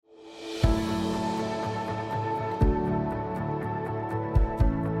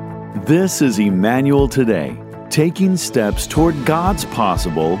This is Emmanuel Today, taking steps toward God's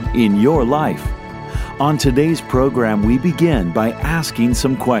possible in your life. On today's program, we begin by asking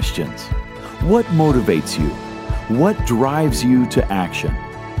some questions. What motivates you? What drives you to action?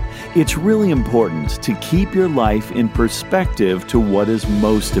 It's really important to keep your life in perspective to what is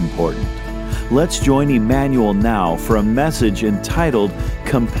most important. Let's join Emmanuel now for a message entitled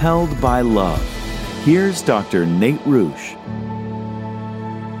Compelled by Love. Here's Dr. Nate Rusch.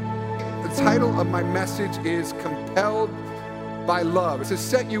 The title of my message is Compelled by Love. To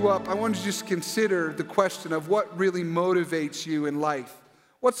set you up, I want you to just consider the question of what really motivates you in life.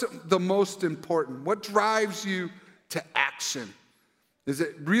 What's the most important? What drives you to action? Is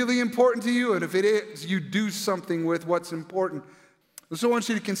it really important to you? And if it is, you do something with what's important. So I want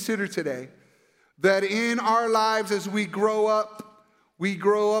you to consider today that in our lives as we grow up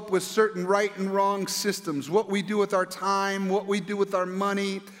with certain right and wrong systems. What we do with our time, what we do with our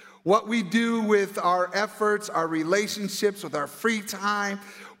money, what we do with our efforts, our relationships, with our free time,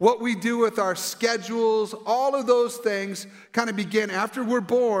 what we do with our schedules, all of those things kind of begin after we're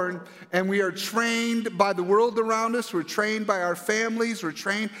born, and we are trained by the world around us, we're trained by our families, we're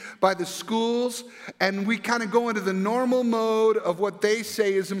trained by the schools, and we kind of go into the normal mode of what they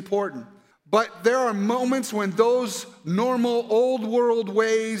say is important. But there are moments when those normal old world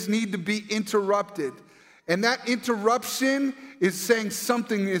ways need to be interrupted. And that interruption is saying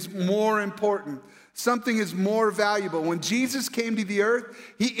something is more important. Something is more valuable. When Jesus came to the earth,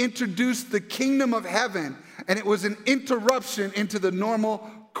 he introduced the kingdom of heaven. And it was an interruption into the normal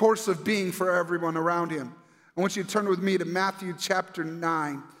course of being for everyone around him. I want you to turn with me to Matthew chapter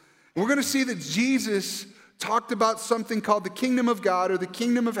 9. We're going to see that Jesus talked about something called the kingdom of God or the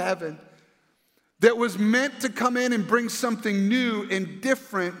kingdom of heaven that was meant to come in and bring something new and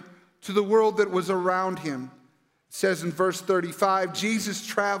different to the world that was around him. It says in verse 35, Jesus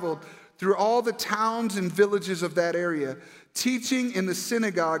traveled through all the towns and villages of that area, teaching in the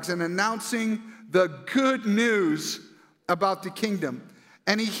synagogues and announcing the good news about the kingdom.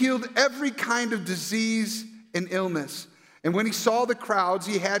 And he healed every kind of disease and illness. And when he saw the crowds,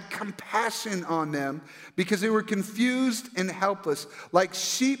 he had compassion on them because they were confused and helpless, like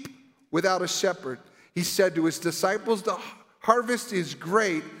sheep without a shepherd. He said to his disciples, the harvest is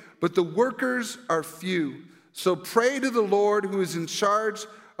great, but the workers are few. So pray to the Lord who is in charge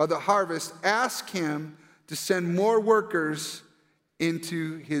of the harvest. Ask him to send more workers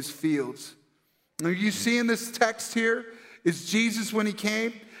into his fields. Now you see in this text here is Jesus when he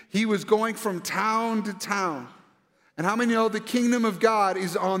came, he was going from town to town. And how many know the kingdom of God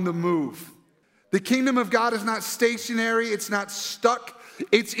is on the move? The kingdom of God is not stationary, it's not stuck.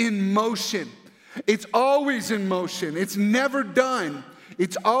 It's in motion. It's always in motion. It's never done.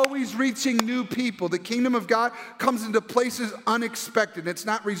 It's always reaching new people. The kingdom of God comes into places unexpected. It's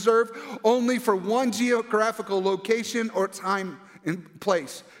not reserved only for one geographical location or time and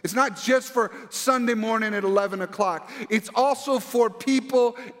place. It's not just for Sunday morning at 11 o'clock. It's also for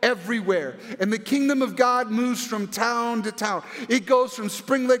people everywhere. And the kingdom of God moves from town to town. It goes from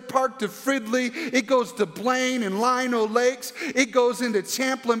Spring Lake Park to Fridley. It goes to Blaine and Lino Lakes. It goes into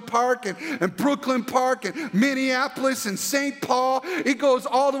Champlain Park and Brooklyn Park and Minneapolis and St. Paul. It goes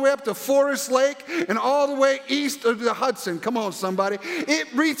all the way up to Forest Lake and all the way east of the Hudson. Come on, somebody.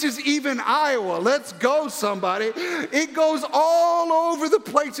 It reaches even Iowa. Let's go, somebody. It goes all over the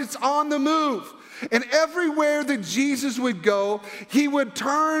place. It's on the move. And everywhere that Jesus would go, he would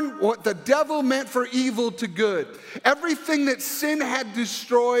turn what the devil meant for evil to good. Everything that sin had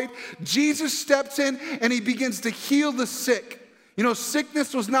destroyed, Jesus steps in and he begins to heal the sick. You know,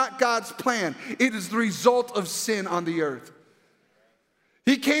 sickness was not God's plan. It is the result of sin on the earth.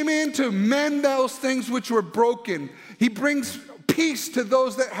 He came in to mend those things which were broken. He brings peace to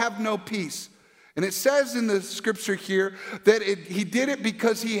those that have no peace. And it says in the scripture here that he did it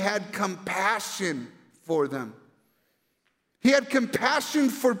because he had compassion for them. He had compassion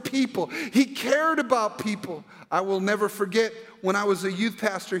for people. He cared about people. I will never forget when I was a youth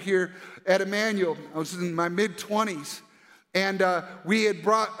pastor here at Emmanuel. I was in my mid-20s. And we had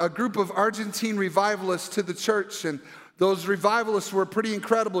brought a group of Argentine revivalists to the church. And those revivalists were pretty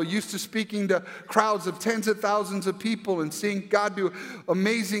incredible, used to speaking to crowds of tens of thousands of people and seeing God do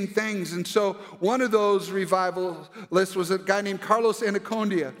amazing things. And so one of those revivalists was a guy named Carlos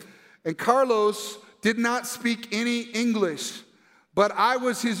Anacondia. And Carlos did not speak any English, but I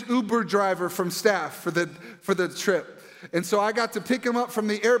was his Uber driver from staff for the trip. And so I got to pick him up from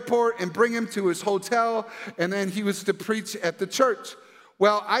the airport and bring him to his hotel, and then he was to preach at the church.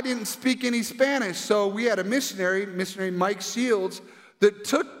 Well, I didn't speak any Spanish, so we had a missionary Mike Shields, that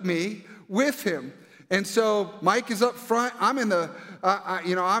took me with him. And so Mike is up front. I'm in the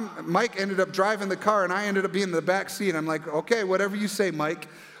Mike ended up driving the car, and I ended up being in the back seat. I'm like, okay, whatever you say, Mike.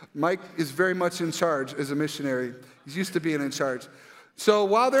 Mike is very much in charge as a missionary. He's used to being in charge. So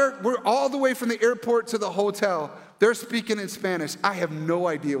while we're all the way from the airport to the hotel, they're speaking in Spanish. I have no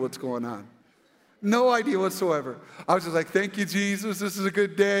idea what's going on. No idea whatsoever. I was just like, thank you, Jesus. This is a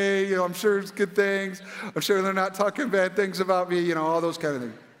good day. I'm sure it's good things. I'm sure they're not talking bad things about me, all those kind of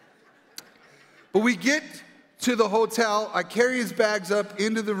things. But we get to the hotel. I carry his bags up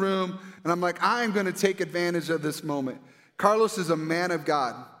into the room, and I'm like, I'm going to take advantage of this moment. Carlos is a man of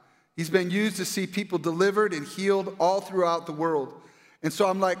God. He's been used to see people delivered and healed all throughout the world. And so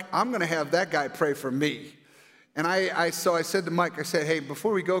I'm like, I'm going to have that guy pray for me. And so I said to Mike, I said, hey,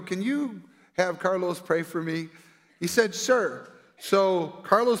 before we go, can you have Carlos pray for me? He said, sure. So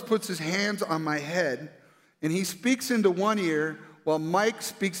Carlos puts his hands on my head, and he speaks into one ear while Mike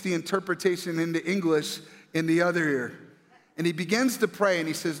speaks the interpretation into English in the other ear. And he begins to pray, and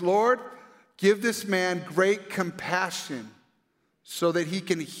he says, Lord, give this man great compassion so that he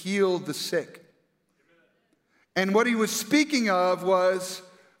can heal the sick. And what he was speaking of was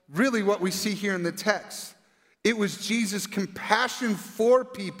really what we see here in the text. It was Jesus' compassion for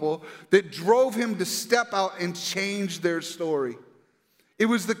people that drove him to step out and change their story. It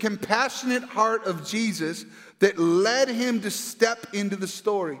was the compassionate heart of Jesus that led him to step into the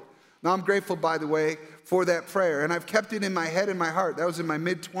story. Now, I'm grateful, by the way, for that prayer. And I've kept it in my head and my heart. That was in my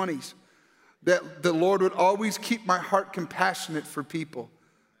mid-20s. That the Lord would always keep my heart compassionate for people.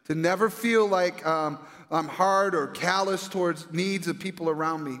 To never feel like I'm hard or callous towards needs of people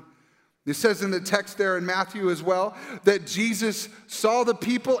around me. It says in the text there in Matthew as well, that Jesus saw the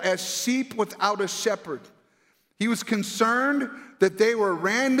people as sheep without a shepherd. He was concerned that they were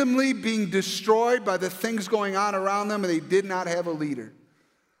randomly being destroyed by the things going on around them, and they did not have a leader.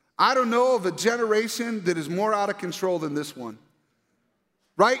 I don't know of a generation that is more out of control than this one.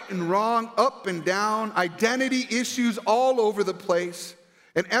 Right and wrong, up and down, identity issues all over the place.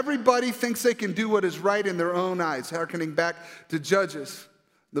 And everybody thinks they can do what is right in their own eyes, hearkening back to Judges,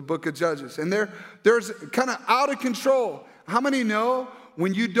 the book of Judges. And there's kind of out of control. How many know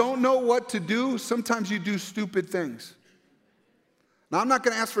when you don't know what to do, sometimes you do stupid things? Now, I'm not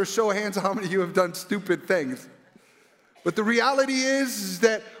going to ask for a show of hands of how many of you have done stupid things. But the reality is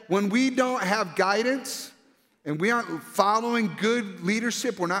that when we don't have guidance and we aren't following good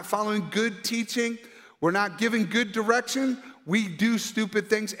leadership, we're not following good teaching, we're not giving good direction, we do stupid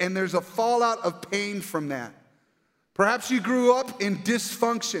things, and there's a fallout of pain from that. Perhaps you grew up in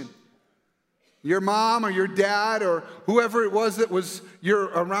dysfunction. Your mom or your dad or whoever it was that was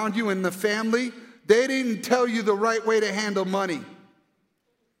around you in the family, they didn't tell you the right way to handle money.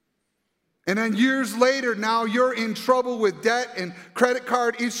 And then years later, now you're in trouble with debt and credit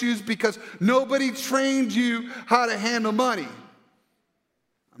card issues because nobody trained you how to handle money.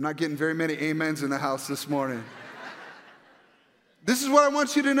 I'm not getting very many amens in the house this morning. This is what I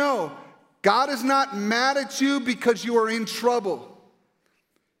want you to know. God is not mad at you because you are in trouble.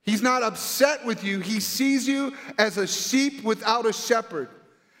 He's not upset with you. He sees you as a sheep without a shepherd.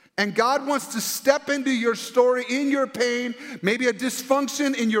 And God wants to step into your story, in your pain, maybe a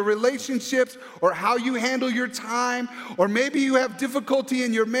dysfunction in your relationships or how you handle your time, or maybe you have difficulty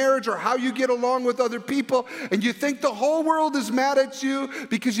in your marriage or how you get along with other people, and you think the whole world is mad at you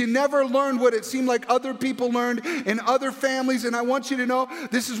because you never learned what it seemed like other people learned in other families. And I want you to know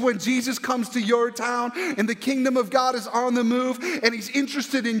this is when Jesus comes to your town and the kingdom of God is on the move and he's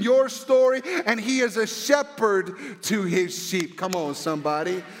interested in your story, and he is a shepherd to his sheep. Come on,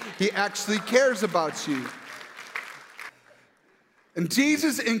 somebody. He actually cares about you. And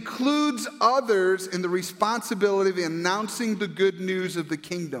Jesus includes others in the responsibility of announcing the good news of the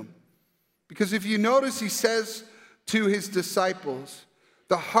kingdom. Because if you notice, he says to his disciples,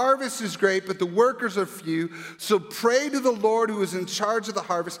 the harvest is great, but the workers are few. So pray to the Lord who is in charge of the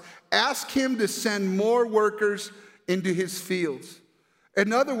harvest. Ask him to send more workers into his fields.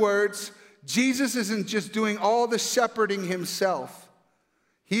 In other words, Jesus isn't just doing all the shepherding himself.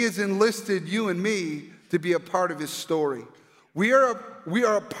 He has enlisted you and me to be a part of his story. We are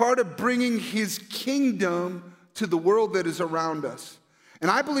a part of bringing his kingdom to the world that is around us. And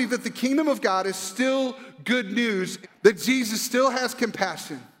I believe that the kingdom of God is still good news, that Jesus still has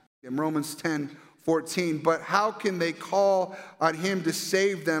compassion. In Romans 10:14, but how can they call on him to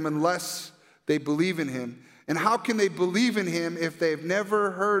save them unless they believe in him? And how can they believe in him if they've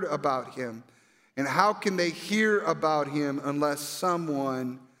never heard about him? And how can they hear about him unless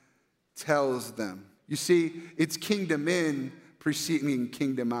someone tells them? You see, it's kingdom in preceding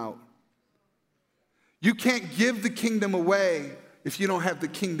kingdom out. You can't give the kingdom away if you don't have the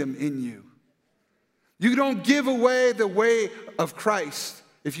kingdom in you. You don't give away the way of Christ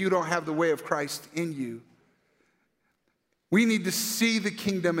if you don't have the way of Christ in you. We need to see the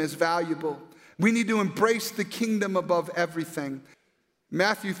kingdom as valuable. We need to embrace the kingdom above everything.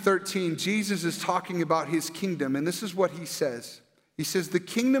 Matthew 13, Jesus is talking about his kingdom, and this is what he says. He says, the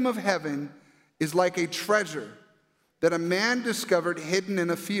kingdom of heaven is like a treasure that a man discovered hidden in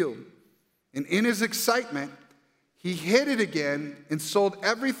a field. And in his excitement, he hid it again and sold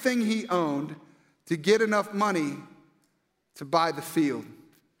everything he owned to get enough money to buy the field.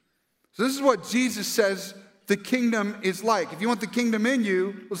 So this is what Jesus says the kingdom is like. If you want the kingdom in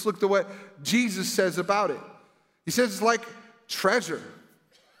you, let's look at what Jesus says about it. He says it's like treasure.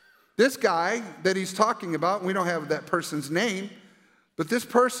 This guy that he's talking about, we don't have that person's name, but this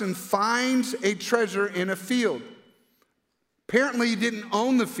person finds a treasure in a field. Apparently he didn't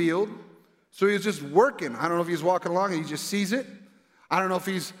own the field, so he was just working. I don't know if he's walking along and he just sees it. I don't know if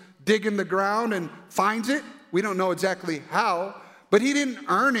he's digging the ground and finds it. We don't know exactly how, but he didn't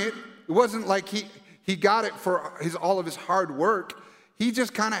earn it. It wasn't like he got it for all of his hard work. He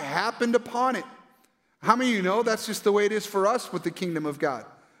just kind of happened upon it. How many of you know that's just the way it is for us with the kingdom of God?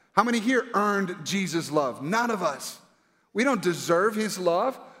 How many here earned Jesus' love? None of us. We don't deserve his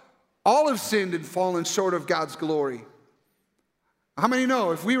love. All have sinned and fallen short of God's glory. How many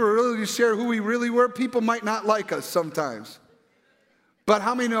know if we were really to share who we really were, people might not like us sometimes. But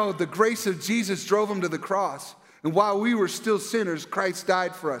how many know the grace of Jesus drove him to the cross? And while we were still sinners, Christ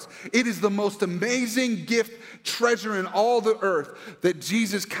died for us. It is the most amazing gift, treasure in all the earth, that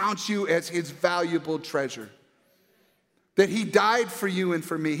Jesus counts you as his valuable treasure. That he died for you and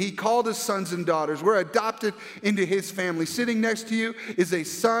for me. He called us sons and daughters. We're adopted into his family. Sitting next to you is a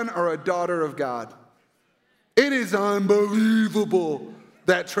son or a daughter of God. It is unbelievable,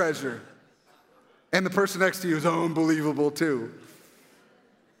 that treasure. And the person next to you is unbelievable too.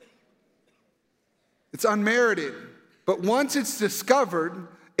 It's unmerited. But once it's discovered,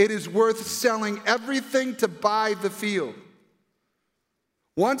 it is worth selling everything to buy the field.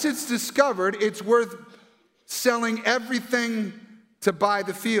 Once it's discovered, it's worth selling everything to buy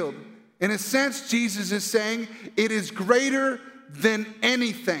the field. In a sense, Jesus is saying it is greater than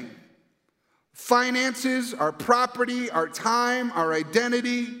anything. Finances, our property, our time, our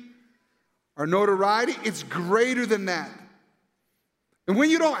identity, our notoriety, it's greater than that. And when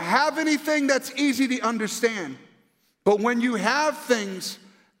you don't have anything, that's easy to understand. But when you have things,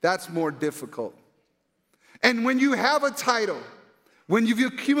 that's more difficult. And when you have a title, when you've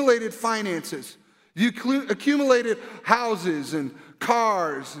accumulated finances, you accumulated houses and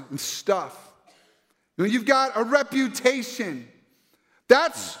cars and stuff, when you've got a reputation,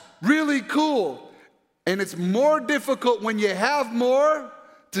 that's really cool. And it's more difficult when you have more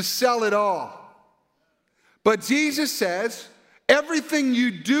to sell it all. But Jesus says, everything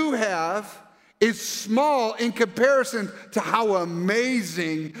you do have is small in comparison to how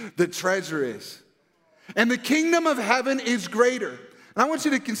amazing the treasure is. And the kingdom of heaven is greater. And I want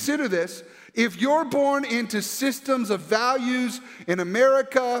you to consider this. If you're born into systems of values in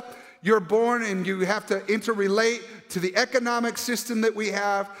America, you're born and you have to interrelate to the economic system that we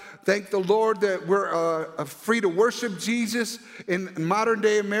have. Thank the Lord that we're free to worship Jesus in modern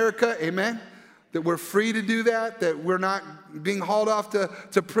day America. Amen. That we're free to do that we're not being hauled off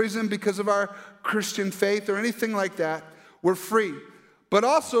to prison because of our Christian faith or anything like that. We're free. But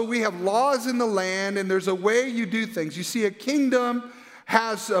also we have laws in the land, and there's a way you do things. You see, a kingdom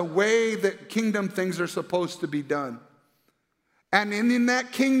has a way that kingdom things are supposed to be done. And in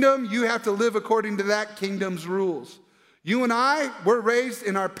that kingdom, you have to live according to that kingdom's rules. You and I, we're raised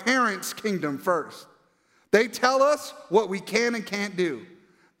in our parents' kingdom first. They tell us what we can and can't do.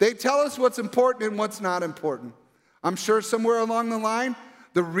 They tell us what's important and what's not important. I'm sure somewhere along the line,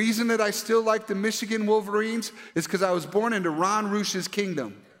 the reason that I still like the Michigan Wolverines is because I was born into Ron Roosh's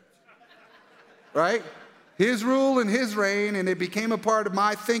kingdom. Right? His rule and his reign, and it became a part of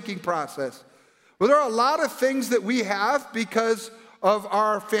my thinking process. Well, there are a lot of things that we have because of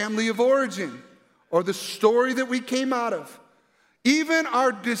our family of origin or the story that we came out of. Even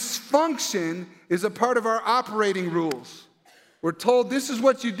our dysfunction is a part of our operating rules. We're told this is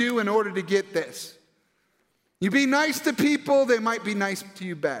what you do in order to get this. You be nice to people, they might be nice to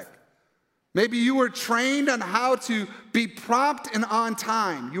you back. Maybe you were trained on how to be prompt and on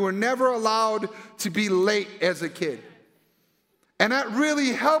time. You were never allowed to be late as a kid. And that really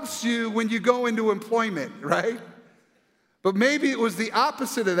helps you when you go into employment, right? But maybe it was the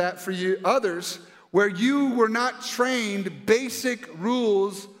opposite of that for you others, where you were not trained basic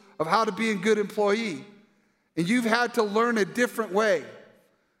rules of how to be a good employee. And you've had to learn a different way.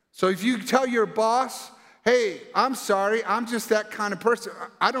 So if you tell your boss, hey, I'm sorry, I'm just that kind of person.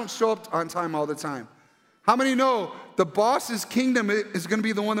 I don't show up on time all the time. How many know the boss's kingdom is going to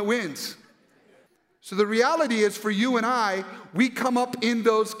be the one that wins? So the reality is for you and I, we come up in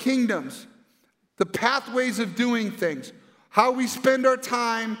those kingdoms. The pathways of doing things, how we spend our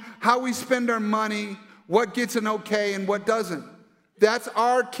time, how we spend our money, what gets an okay and what doesn't. That's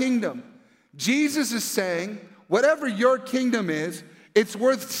our kingdom. Jesus is saying, whatever your kingdom is, it's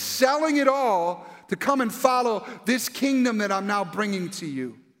worth selling it all to come and follow this kingdom that I'm now bringing to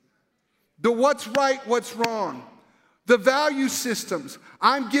you. The what's right, what's wrong. The value systems.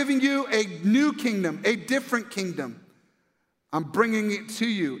 I'm giving you a new kingdom, a different kingdom. I'm bringing it to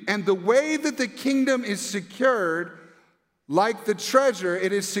you. And the way that the kingdom is secured, like the treasure,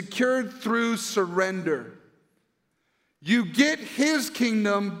 it is secured through surrender. You get his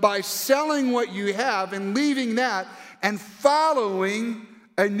kingdom by selling what you have and leaving that and following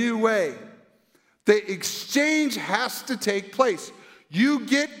a new way. The exchange has to take place. You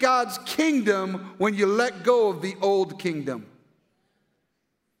get God's kingdom when you let go of the old kingdom.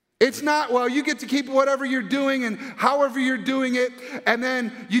 It's not, well, you get to keep whatever you're doing and however you're doing it, and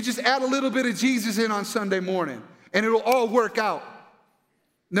then you just add a little bit of Jesus in on Sunday morning, and it'll all work out.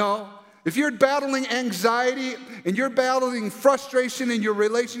 No. If you're battling anxiety and you're battling frustration in your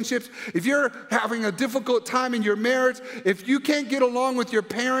relationships, if you're having a difficult time in your marriage, if you can't get along with your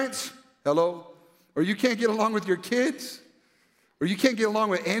parents, hello, or you can't get along with your kids, or you can't get along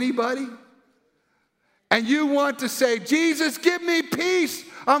with anybody, and you want to say, Jesus, give me peace,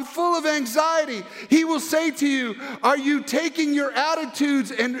 I'm full of anxiety, he will say to you, are you taking your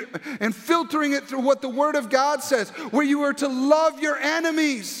attitudes and filtering it through what the Word of God says, where you are to love your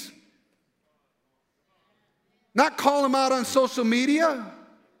enemies? Not call them out on social media.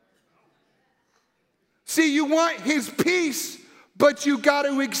 See, you want his peace, but you got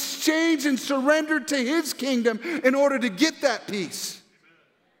to exchange and surrender to his kingdom in order to get that peace.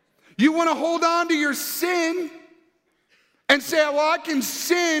 You want to hold on to your sin and say, well, I can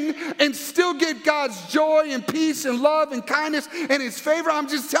sin and still get God's joy and peace and love and kindness and his favor. I'm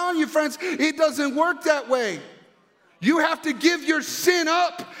just telling you, friends, it doesn't work that way. You have to give your sin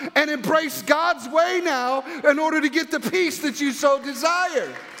up and embrace God's way now in order to get the peace that you so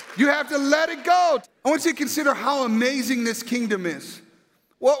desire. You have to let it go. I want you to consider how amazing this kingdom is.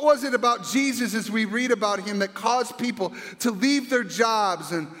 What was it about Jesus as we read about him that caused people to leave their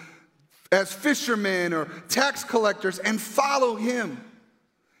jobs and as fishermen or tax collectors and follow him?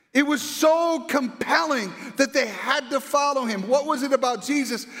 It was so compelling that they had to follow him. What was it about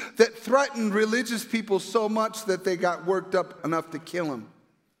Jesus that threatened religious people so much that they got worked up enough to kill him?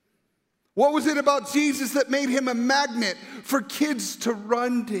 What was it about Jesus that made him a magnet for kids to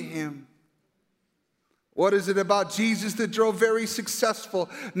run to him? What is it about Jesus that drove very successful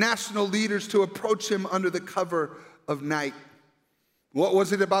national leaders to approach him under the cover of night? What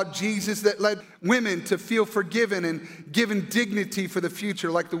was it about Jesus that led women to feel forgiven and given dignity for the future,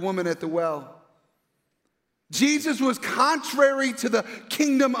 like the woman at the well? Jesus was contrary to the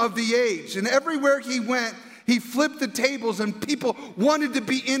kingdom of the age, and everywhere he went, he flipped the tables and people wanted to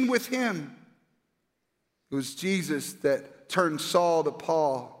be in with him. It was Jesus that turned Saul to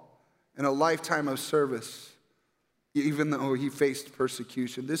Paul in a lifetime of service, even though he faced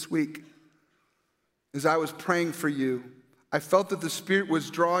persecution. This week, as I was praying for you, I felt that the Spirit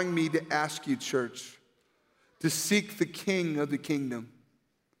was drawing me to ask you, church, to seek the King of the kingdom,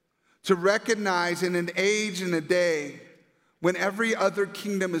 to recognize in an age and a day when every other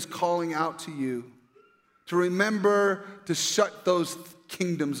kingdom is calling out to you, to remember to shut those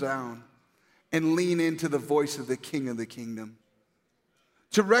kingdoms down and lean into the voice of the King of the kingdom.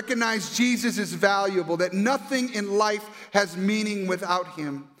 To recognize Jesus is valuable, that nothing in life has meaning without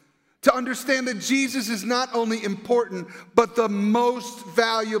him. To understand that Jesus is not only important, but the most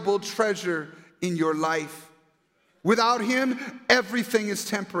valuable treasure in your life. Without him, everything is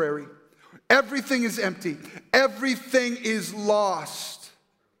temporary. Everything is empty. Everything is lost.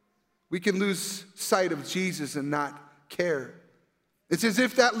 We can lose sight of Jesus and not care. It's as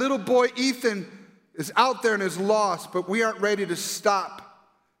if that little boy, Ethan, is out there and is lost, but we aren't ready to stop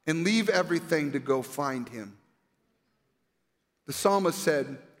and leave everything to go find him. The psalmist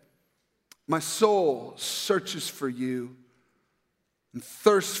said, my soul searches for you and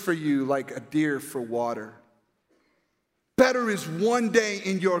thirsts for you like a deer for water. Better is one day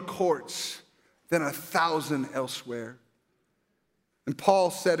in your courts than 1,000 elsewhere. And Paul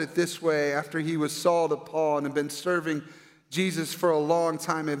said it this way after he was Saul to Paul and had been serving Jesus for a long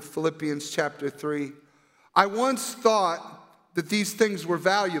time in Philippians chapter 3. I once thought that these things were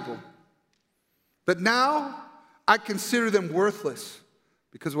valuable, but now I consider them worthless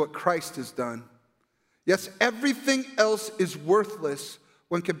because of what Christ has done. Yes, everything else is worthless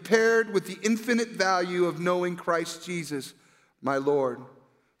when compared with the infinite value of knowing Christ Jesus, my Lord.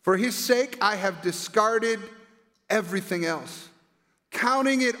 For his sake, I have discarded everything else,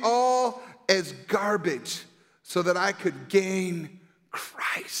 counting it all as garbage so that I could gain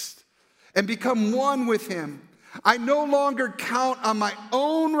Christ and become one with him. I no longer count on my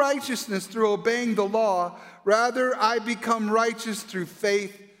own righteousness through obeying the law. Rather, I become righteous through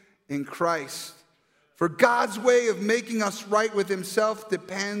faith in Christ. For God's way of making us right with himself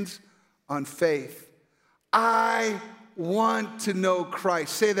depends on faith. I want to know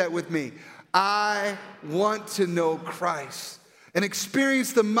Christ. Say that with me. I want to know Christ and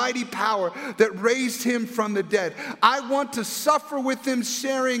experience the mighty power that raised him from the dead. I want to suffer with him,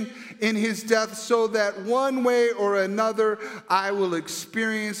 sharing in his death, so that one way or another I will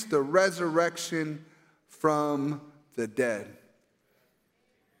experience the resurrection from the dead.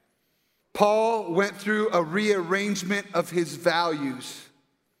 Paul went through a rearrangement of his values.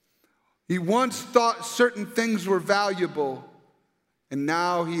 He once thought certain things were valuable, and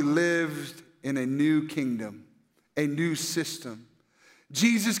now he lived in a new kingdom, a new system.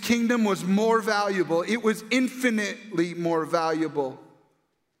 Jesus' kingdom was more valuable. It was infinitely more valuable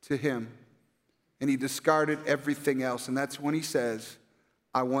to him. And he discarded everything else. And that's when he says,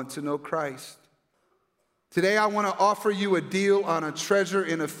 I want to know Christ. Today I want to offer you a deal on a treasure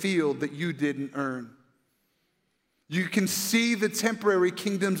in a field that you didn't earn. You can see the temporary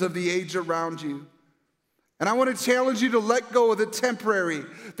kingdoms of the age around you. And I want to challenge you to let go of the temporary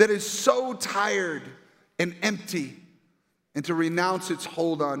that is so tired and empty, and to renounce its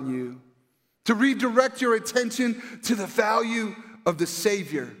hold on you. To redirect your attention to the value of the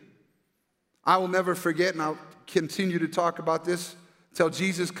Savior. I will never forget, and I'll continue to talk about this until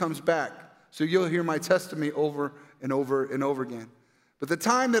Jesus comes back. So you'll hear my testimony over and over and over again. But the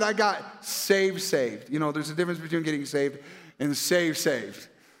time that I got saved, you know, there's a difference between getting saved and saved.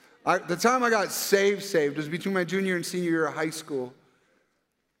 The time I got saved was between my junior and senior year of high school.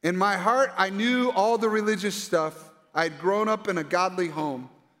 In my heart, I knew all the religious stuff. I had grown up in a godly home.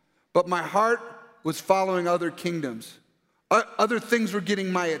 But my heart was following other kingdoms. Other things were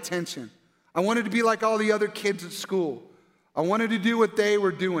getting my attention. I wanted to be like all the other kids at school. I wanted to do what they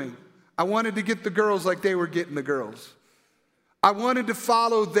were doing. I wanted to get the girls like they were getting the girls. I wanted to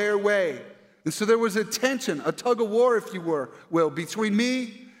follow their way. And so there was a tension, a tug of war, if you will, between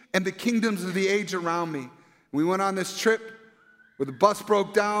me and the kingdoms of the age around me. We went on this trip where the bus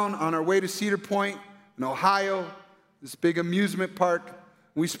broke down on our way to Cedar Point in Ohio, this big amusement park.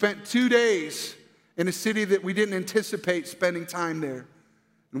 We spent 2 days in a city that we didn't anticipate spending time there.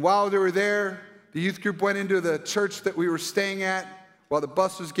 And while they were there, the youth group went into the church that we were staying at while the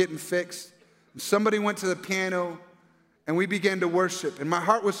bus was getting fixed. And somebody went to the piano, and we began to worship. And my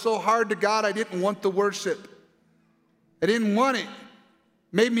heart was so hard to God, I didn't want the worship. I didn't want it.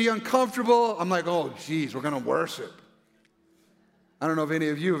 Made me uncomfortable. I'm like, oh, geez, we're going to worship. I don't know if any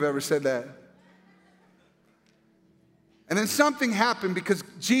of you have ever said that. And then something happened because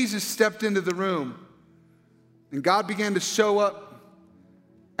Jesus stepped into the room. And God began to show up.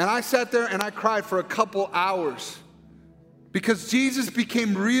 And I sat there and I cried for a couple hours. Because Jesus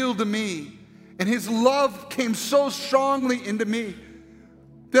became real to me. And his love came so strongly into me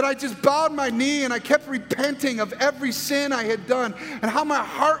that I just bowed my knee and I kept repenting of every sin I had done and how my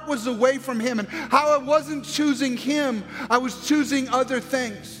heart was away from him and how I wasn't choosing him, I was choosing other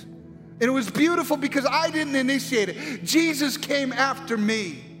things. And it was beautiful because I didn't initiate it. Jesus came after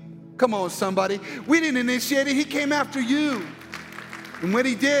me. Come on, somebody. We didn't initiate it. He came after you. And when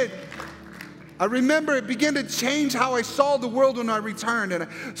he did, I remember it began to change how I saw the world when I returned. And I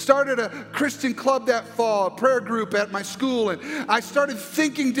started a Christian club that fall, a prayer group at my school. And I started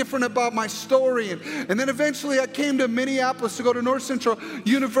thinking different about my story. And then eventually I came to Minneapolis to go to North Central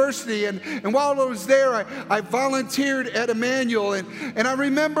University. And while I was there, I volunteered at Emmanuel. And I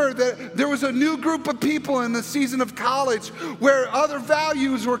remember that there was a new group of people in the season of college where other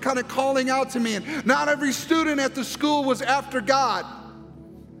values were kind of calling out to me. And not every student at the school was after God.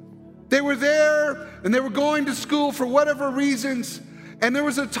 They were there, and they were going to school for whatever reasons, and there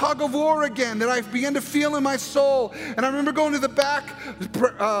was a tug of war again that I began to feel in my soul. And I remember going to the back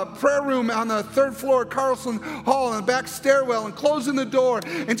prayer room on the 3rd floor of Carlson Hall, in the back stairwell, and closing the door,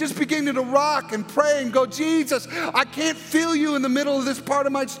 and just beginning to rock and pray and go, Jesus, I can't feel you in the middle of this part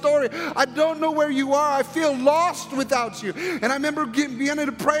of my story. I don't know where you are. I feel lost without you. And I remember beginning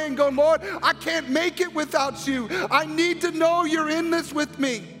to pray and go, Lord, I can't make it without you. I need to know you're in this with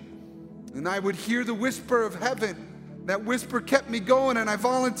me. And I would hear the whisper of heaven. That whisper kept me going, and I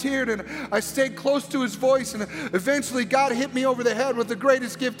volunteered, and I stayed close to his voice. And eventually God hit me over the head with the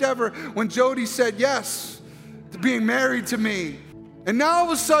greatest gift ever when Jody said yes to being married to me. And now all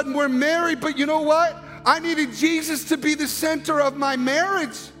of a sudden we're married, but you know what? I needed Jesus to be the center of my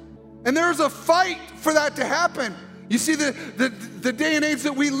marriage. And there's a fight for that to happen. You see, the day and age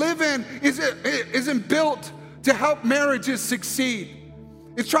that we live in isn't built to help marriages succeed.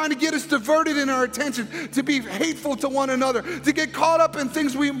 It's trying to get us diverted in our attention, to be hateful to one another, to get caught up in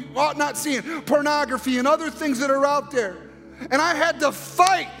things we ought not see, pornography and other things that are out there. And I had to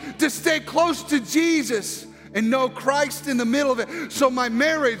fight to stay close to Jesus and know Christ in the middle of it so my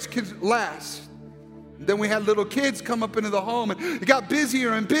marriage could last. Then we had little kids come up into the home, and it got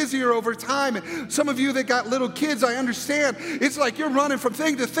busier and busier over time. And some of you that got little kids, I understand. It's like you're running from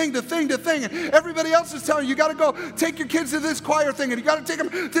thing to thing to thing to thing. And everybody else is telling you, you got to go take your kids to this choir thing, and you got to take them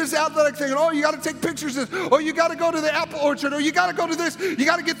to this athletic thing, and oh, you got to take pictures of this, or you got to go to the apple orchard, or you got to go to this. You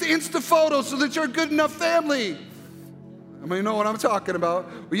got to get the Insta photos so that you're a good enough family. I mean, you know what I'm talking about.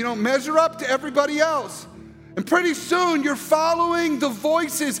 But you don't measure up to everybody else. And pretty soon you're following the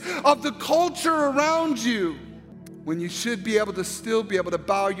voices of the culture around you when you should be able to still be able to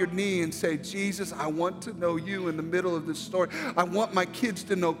bow your knee and say, Jesus, I want to know you in the middle of this story. I want my kids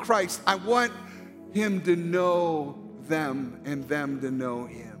to know Christ. I want him to know them and them to know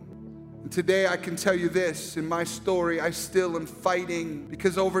him. And today I can tell you this, in my story, I still am fighting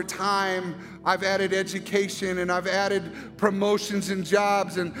because over time I've added education and I've added promotions and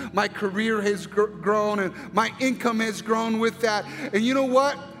jobs, and my career has grown and my income has grown with that. And you know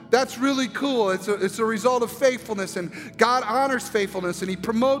what? That's really cool. It's a result of faithfulness, and God honors faithfulness and he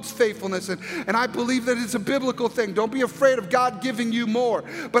promotes faithfulness, and I believe that it's a biblical thing. Don't be afraid of God giving you more.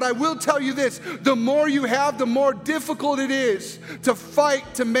 But I will tell you this, the more you have, the more difficult it is to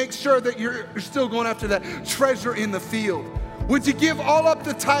fight to make sure that you're still going after that treasure in the field. Would you give all up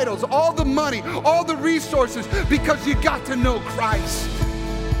the titles, all the money, all the resources because you got to know Christ?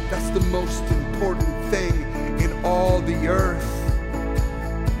 That's the most important thing in all the earth.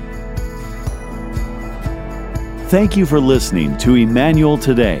 Thank you for listening to Emmanuel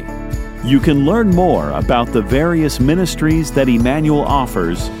Today. You can learn more about the various ministries that Emmanuel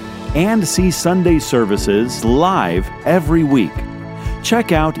offers and see Sunday services live every week.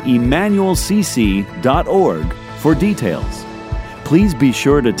 Check out emmanuelcc.org for details. Please be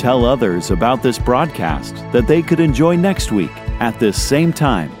sure to tell others about this broadcast that they could enjoy next week at this same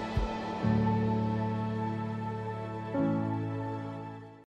time.